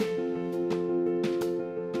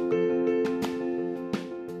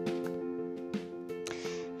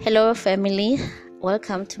Hello, family.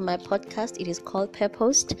 Welcome to my podcast. It is called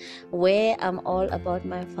Purposed, where I'm all about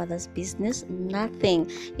my father's business. Nothing,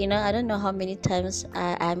 I don't know how many times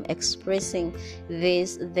I'm expressing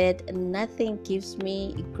this, that nothing gives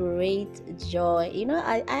me great joy.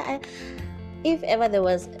 If ever there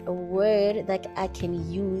was a word that I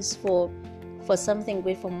can use for something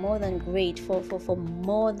great, for more than great, for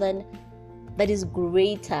more than that is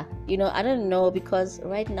greater, I don't know, because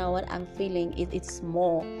right now what I'm feeling it's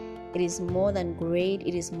more. It is more than great,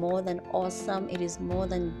 it is more than awesome, it is more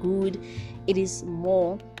than good, it is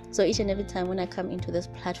more. So each and every time when I come into this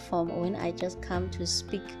platform, when I just come to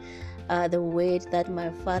speak the word that my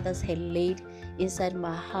fathers had laid inside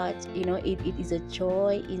my heart, it is a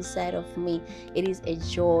joy inside of me. It is a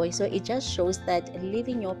joy. So it just shows that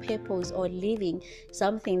living your purpose or living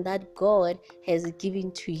something that God has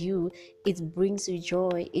given to you, it brings you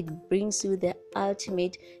joy. It brings you the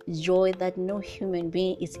ultimate joy that no human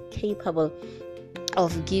being is capable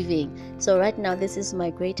of giving. So right now, this is my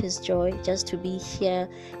greatest joy, just to be here,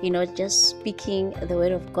 just speaking the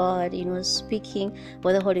word of God, speaking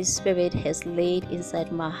what the Holy Spirit has laid inside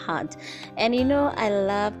my heart. And I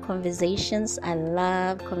love conversations.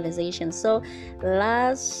 So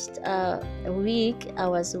last week I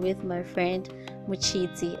was with my friend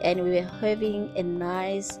Muchiti, and we were having a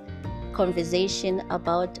nice conversation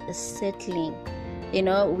about settling.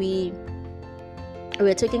 We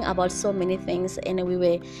were talking about so many things, and we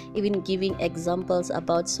were even giving examples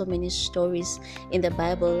about so many stories in the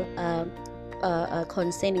Bible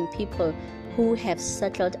concerning people who have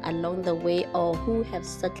settled along the way, or who have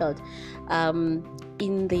settled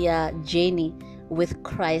in their journey with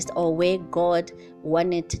Christ, or where God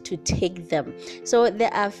wanted to take them. So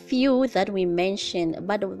there are few that we mentioned,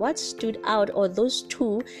 but what stood out, or those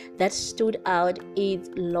two that stood out, is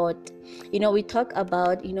Lot. We talk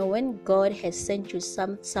about, when God has sent you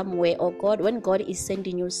somewhere, or when God is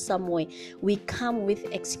sending you somewhere, we come with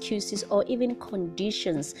excuses or even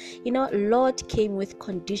conditions. Lot came with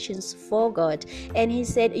conditions for God, and he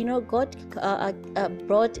said, God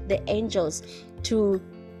brought the angels to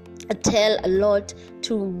tell Lot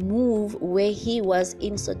to move where he was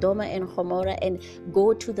in Sodom and Gomorrah and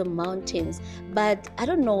go to the mountains. But I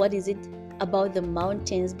don't know what is it about the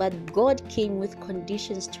mountains, but God came with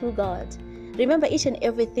conditions to God. Remember, each and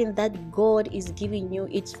everything that God is giving you,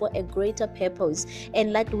 it's for a greater purpose.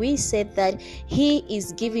 And like we said, that He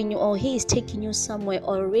is giving you, or He is taking you somewhere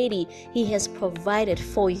already. He has provided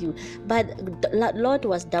for you. But Lot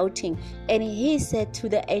was doubting, and he said to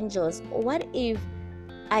the angels, what if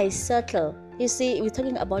I settle? You see, we're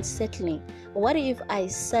talking about settling. What if I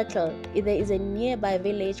settle? If there is a nearby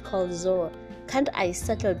village called Zoar, can't I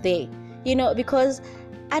settle there? Because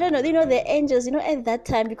I don't know, the angels, at that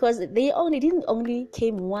time, because they didn't only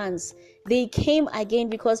came once, they came again,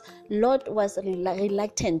 because Lot was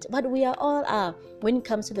reluctant. But we are all when it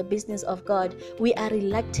comes to the business of God, we are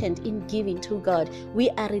reluctant in giving to God. We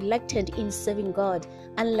are reluctant in serving God,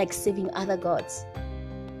 unlike serving other gods.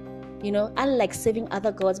 Unlike serving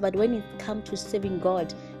other gods, but when it comes to serving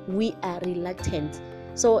God, we are reluctant.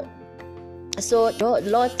 So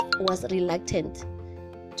Lot was reluctant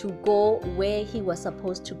to go where he was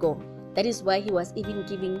supposed to go. That is why he was even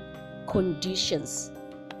giving conditions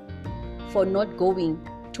for not going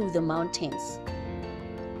to the mountains.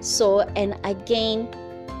 So, and again,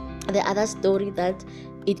 the other story that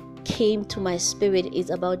it came to my spirit is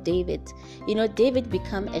about David. David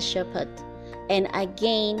became a shepherd. And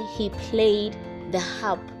again, he played the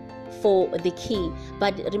harp for the king.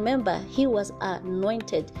 But remember, he was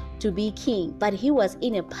anointed to be king, but he was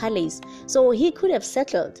in a palace. So he could have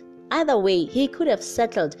settled. Either way, he could have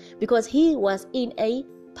settled, because he was in a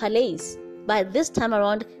palace. But this time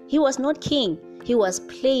around, he was not king. He was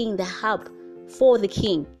playing the harp for the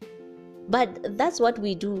king. But that's what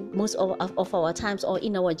we do most of our times, or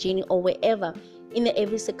in our journey, or wherever, in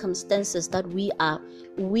every circumstances that we are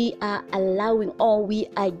allowing, or we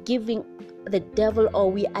are giving the devil,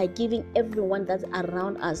 or we are giving everyone that's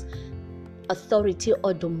around us authority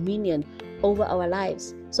or dominion over our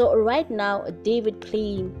lives. So right now, David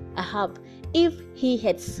playing a harp. If he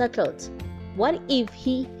had settled, what if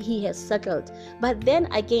he has settled? But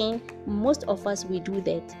then again, most of us, we do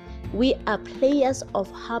that. We are players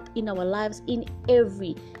of harp in our lives, in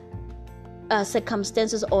every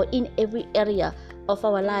circumstances, or in every area of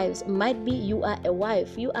our lives. Might be you are a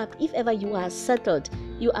wife, if ever you are settled,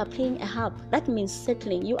 you are playing a harp. That means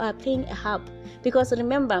settling. You are playing a harp, because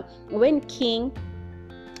remember, when King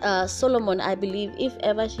Solomon, I believe, if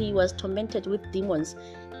ever he was tormented with demons,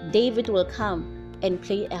 David will come and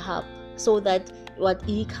play a harp. so that what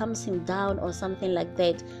he calms him down or something like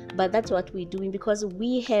that. But that's what we're doing, because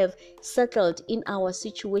we have settled in our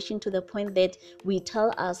situation to the point that we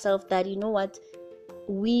tell ourselves that, you know what,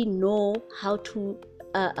 we know how to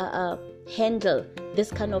handle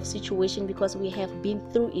this kind of situation because we have been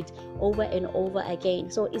through it over and over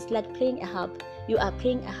again. So it's like playing a harp. You are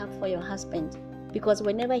playing a harp for your husband, because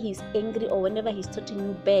whenever he's angry or whenever he's treating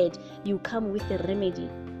you bad, you come with a remedy.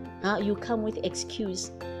 You come with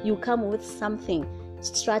excuse. You come with something,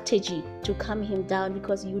 strategy to calm him down,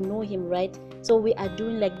 because you know him, right? So we are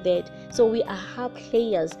doing like that. So we are harp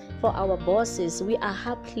players for our bosses. We are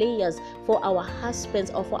harp players for our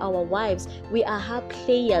husbands or for our wives. We are harp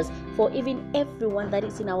players for even everyone that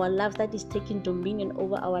is in our lives, that is taking dominion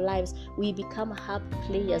over our lives. We become harp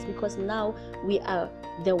players because now we are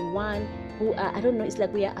the one who are, I don't know, it's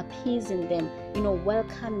like we are appeasing them.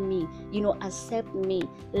 Welcome me, accept me,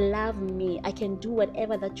 love me. I can do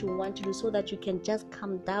whatever that you want to do so that you can just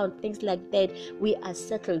calm down. Things like that. We are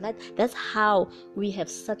settled. That's how we have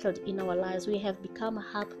settled in our lives. We have become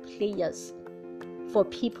harp players for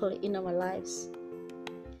people in our lives.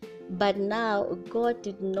 But now God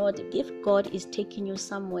did not. If God is taking you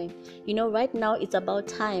somewhere, right now it's about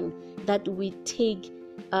time that we take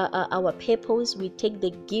our purpose, we take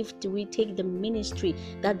the gift, we take the ministry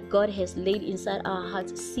that God has laid inside our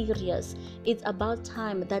hearts serious. It's about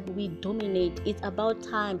time that we dominate. It's about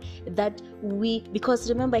time that because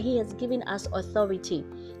remember, He has given us authority.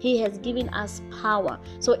 He has given us power.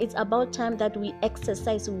 So it's about time that we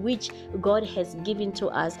exercise which God has given to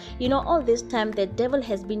us. All this time the devil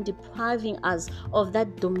has been depriving us of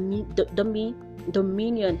that dominion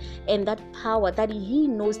and that power that he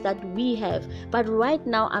knows that we have. But right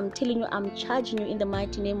now I'm telling you, I'm charging you in the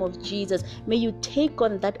mighty name of Jesus. May you take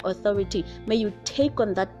on that authority. May you take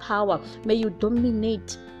on that power. May you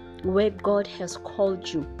dominate where God has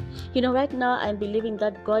called you. Right now I'm believing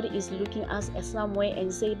that God is looking us somewhere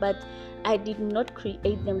and say, but I did not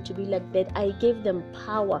create them to be like that. I gave them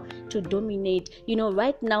power to dominate.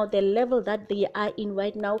 Right now the level that they are in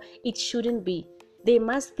right now, it shouldn't be. They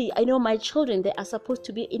must be. I know my children, they are supposed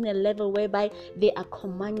to be in a level whereby they are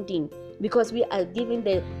commanding, because we are given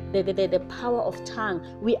the power of tongue.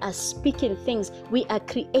 We are speaking things. We are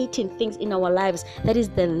creating things in our lives. That is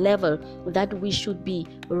the level that we should be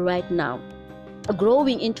right now.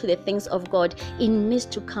 Growing into the things of God, it needs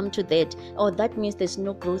to come to that, or that means there's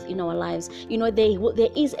no growth in our lives. There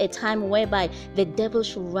is a time whereby the devil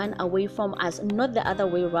should run away from us, not the other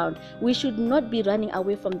way around. We should not be running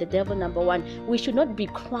away from the devil, number one. We should not be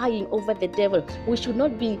crying over the devil. We should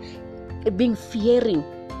not be being fearing.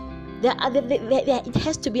 It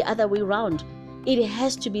has to be other way around. It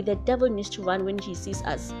has to be the devil needs to run when he sees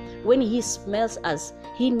us. When he smells us,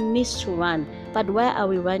 he needs to run. But why are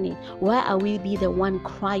we running? Why are we be the one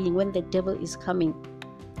crying when the devil is coming?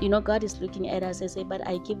 God is looking at us and say, but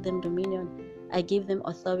I give them dominion. I give them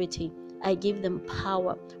authority. I give them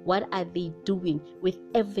power. What are they doing with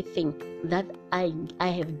everything that I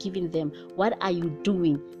have given them? What are you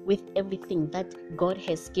doing with everything that God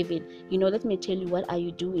has given? Let me tell you, what are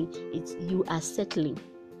you doing? It's you are settling.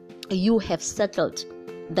 You have settled.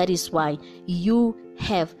 That is why. You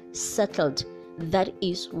have settled. That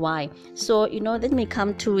is why. So, let me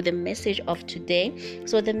come to the message of today.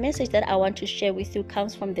 So the message that I want to share with you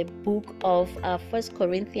comes from the book of 1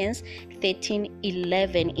 Corinthians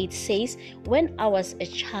 13:11. It says, when I was a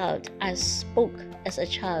child, I spoke as a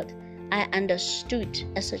child. I understood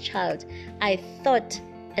as a child. I thought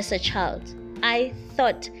as a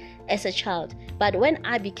child. But when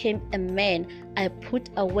I became a man, I put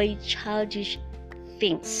away childish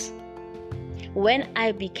things. When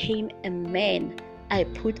I became a man, I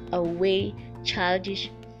put away childish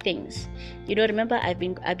things. Remember I've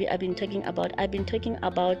been talking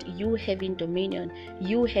about you having dominion,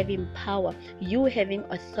 you having power, you having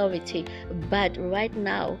authority. But right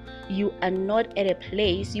now you are not at a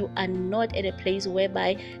place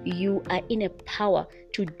whereby you are in a power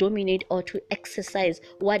to dominate or to exercise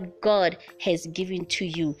what God has given to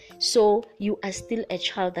you. So you are still a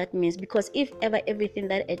child. That means, because if ever everything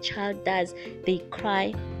that a child does, they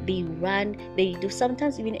cry, they run, they do.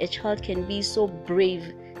 Sometimes even a child can be so brave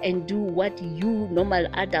and do what you normal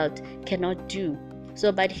adult cannot do. So,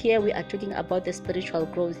 but here we are talking about the spiritual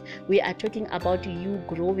growth. We are talking about you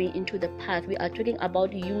growing into the path. We are talking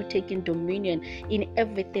about you taking dominion in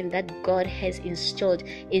everything that God has instilled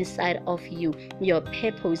inside of you. Your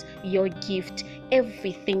purpose, your gift,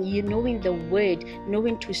 everything. You knowing the word,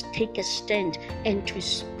 knowing to take a stand and to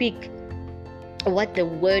speak what the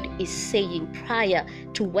word is saying prior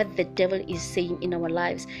to what the devil is saying in our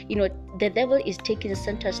lives. The devil is taking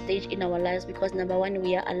center stage in our lives because, number one,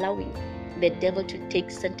 we are allowing the devil to take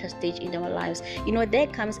center stage in our lives. There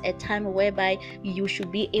comes a time whereby you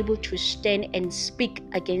should be able to stand and speak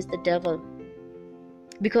against the devil,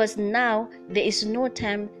 because now there is no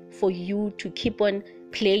time for you to keep on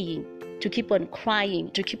playing, to keep on crying,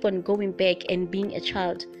 to keep on going back and being a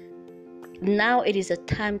child. Now it is a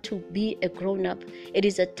time to be a grown-up. It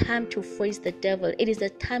is a time to face the devil. It is a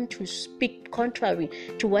time to speak contrary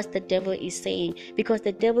to what the devil is saying, because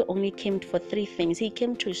the devil only came for three things. He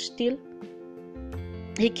came to steal,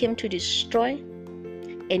 he came to destroy,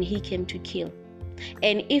 and he came to kill.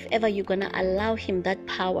 And if ever you're going to allow him that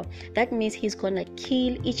power, that means he's going to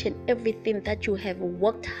kill each and everything that you have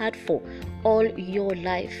worked hard for all your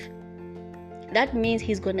life. That means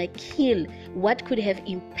he's going to kill what could have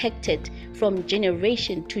impacted from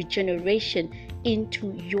generation to generation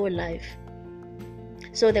into your life.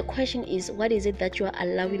 So the question is, what is it that you are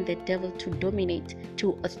allowing the devil to dominate,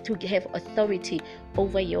 to have authority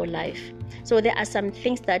over your life? So there are some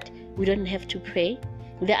things that we don't have to pray.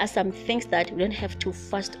 There are some things that we don't have to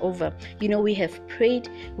fast over. We have prayed,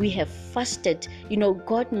 we have fasted.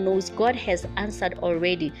 God knows, God has answered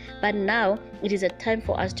already. But now it is a time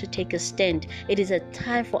for us to take a stand. It is a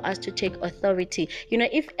time for us to take authority.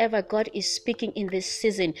 If ever God is speaking in this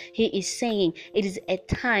season, he is saying it is a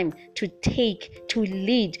time to take, to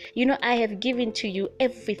lead. I have given to you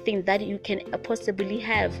everything that you can possibly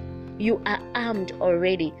have. You are armed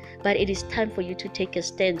already, but it is time for you to take a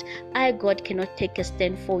stand. God, cannot take a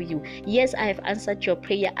stand for you. Yes, I have answered your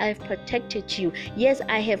prayer. I have protected you. Yes,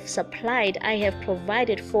 I have supplied. I have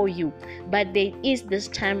provided for you. But there is this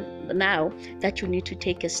time now that you need to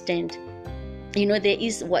take a stand. There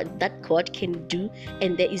is what that God can do,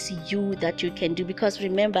 and there is you that you can do. Because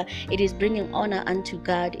remember, it is bringing honor unto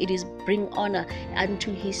God. It is bringing honor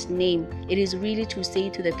unto his name. It is really to say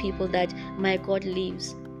to the people that my God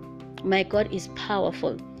lives. My God is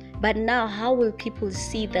powerful. But now, how will people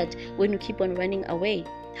see that when you keep on running away?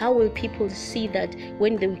 How will people see that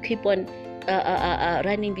when they keep on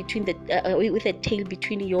running between with a tail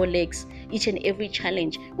between your legs, each and every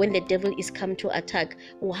challenge, when the devil is come to attack?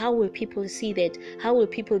 Or how will people see that? How will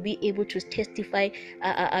people be able to testify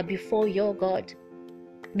before your God?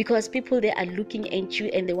 Because people, they are looking at you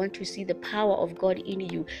and they want to see the power of God in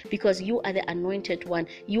you, because you are the anointed one,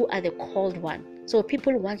 you are the called one. So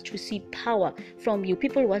people want to see power from you.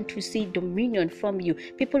 People want to see dominion from you.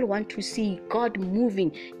 People want to see God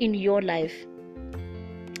moving in your life.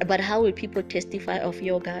 But how will people testify of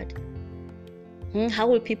your God? How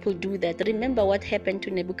will people do that? Remember what happened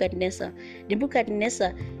to Nebuchadnezzar.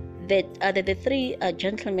 Nebuchadnezzar, the three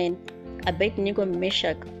gentlemen, Abednego,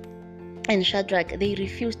 Meshach, and Shadrach, they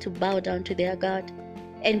refused to bow down to their God.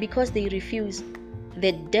 And because they refused,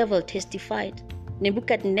 the devil testified.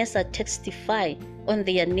 Nebuchadnezzar testified on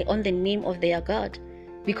the name of their God.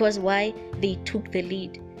 Because why? They took the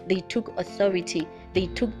lead. They took authority. They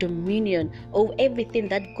took dominion over everything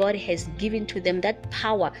that God has given to them. That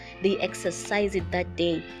power, they exercised it that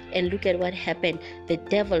day. And look at what happened. The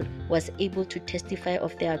devil was able to testify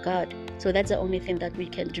of their God. So that's the only thing that we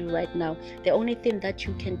can do right now. The only thing that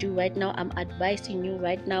you can do right now, I'm advising you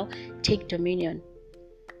right now, take dominion.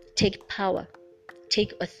 Take power.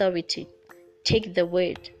 Take authority. Take the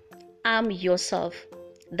word. Arm yourself.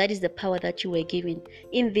 That is the power that you were given.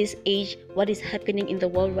 In this age, what is happening in the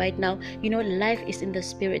world right now, life is in the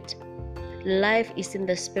spirit. Life is in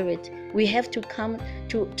the spirit. We have to come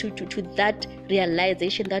to that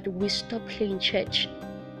realization that we stop playing church.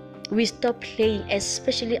 We stop playing,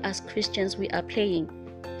 especially as Christians, we are playing.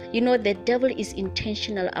 The devil is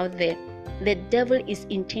intentional out there. The devil is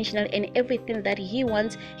intentional, and everything that he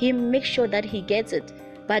wants, he makes sure that he gets it.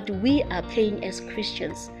 But we are playing as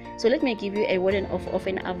Christians. So let me give you a word of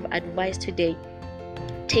an advice today.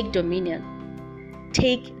 Take dominion.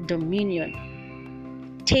 Take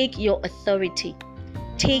dominion. Take your authority.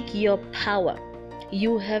 Take your power.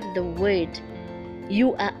 You have the word.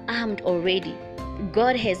 You are armed already.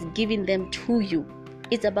 God has given them to you.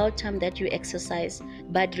 It's about time that you exercise.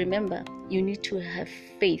 But remember, you need to have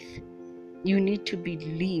faith. You need to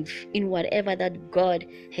believe in whatever that God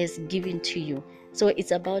has given to you. So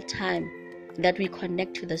it's about time that we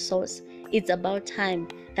connect to the source. It's about time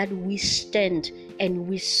that we stand and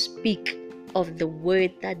we speak of the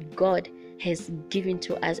word that God has given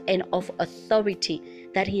to us and of authority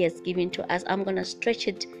that he has given to us. I'm going to stretch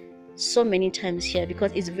it so many times here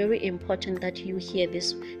because it's very important that you hear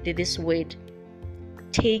this word.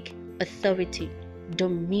 Take authority,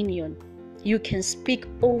 dominion. You can speak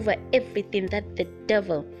over everything that the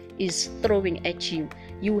devil is throwing at you.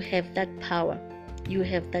 You have that power. You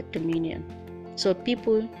have that dominion. So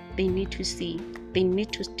people, they need to see. They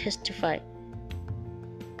need to testify.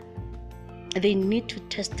 They need to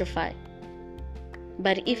testify.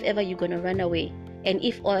 But if ever you're going to run away, and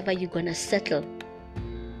if ever you're going to settle,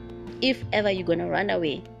 if ever you're going to run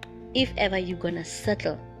away, if ever you're going to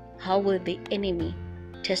settle, how will the enemy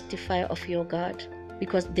testify of your God?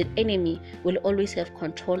 Because the enemy will always have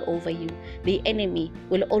control over you. The enemy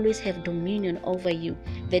will always have dominion over you.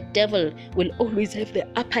 The devil will always have the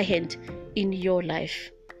upper hand in your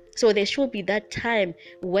life. So there should be that time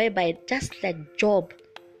whereby just like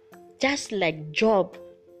Job,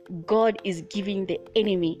 God is giving the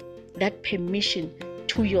enemy that permission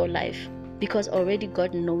to your life, because already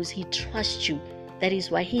God knows He trusts you. That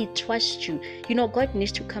is why He trusts you. You know, God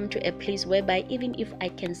needs to come to a place whereby even if I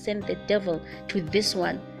can send the devil to this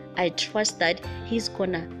one, I trust that he's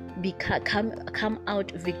gonna come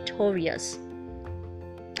out victorious.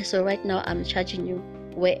 So right now I'm charging you,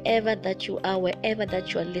 wherever that you are, wherever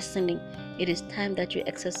that you are listening, it is time that you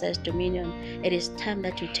exercise dominion. It is time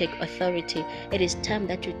that you take authority. It is time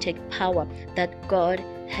that you take power that God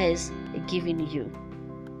has given you.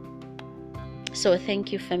 So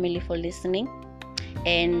thank you, family, for listening,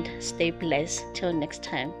 and stay blessed till next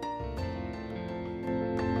time.